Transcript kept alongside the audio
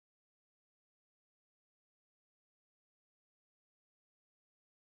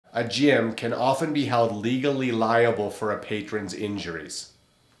a gym can often be held legally liable for a patron's injuries.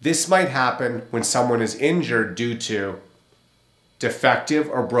 This might happen when someone is injured due to defective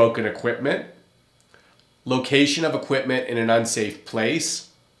or broken equipment, location of equipment in an unsafe place,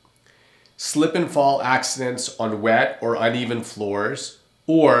 slip and fall accidents on wet or uneven floors,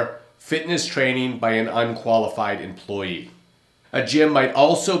 or fitness training by an unqualified employee. A gym might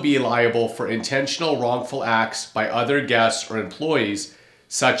also be liable for intentional wrongful acts by other guests or employees,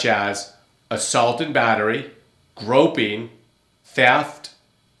 such as assault and battery, groping, theft,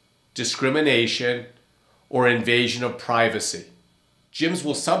 discrimination, or invasion of privacy. Gyms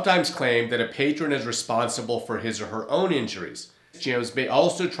will sometimes claim that a patron is responsible for his or her own injuries. Gyms may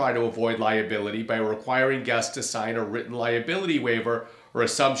also try to avoid liability by requiring guests to sign a written liability waiver or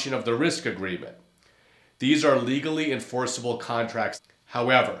assumption of the risk agreement. These are legally enforceable contracts.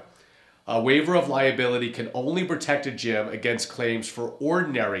 However, a waiver of liability can only protect a gym against claims for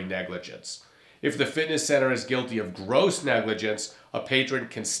ordinary negligence. If the fitness center is guilty of gross negligence, a patron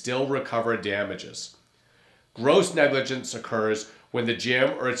can still recover damages. Gross negligence occurs when the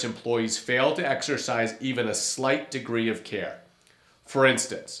gym or its employees fail to exercise even a slight degree of care. For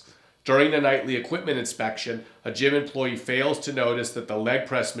instance, during the nightly equipment inspection, a gym employee fails to notice that the leg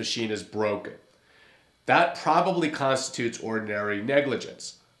press machine is broken. That probably constitutes ordinary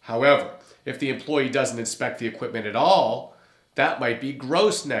negligence. However, if the employee doesn't inspect the equipment at all, that might be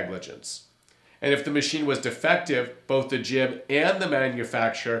gross negligence. And if the machine was defective, both the gym and the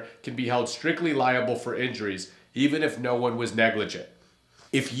manufacturer can be held strictly liable for injuries, even if no one was negligent.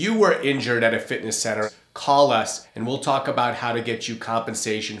 If you were injured at a fitness center, call us and we'll talk about how to get you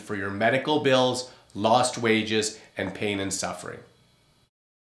compensation for your medical bills, lost wages, and pain and suffering.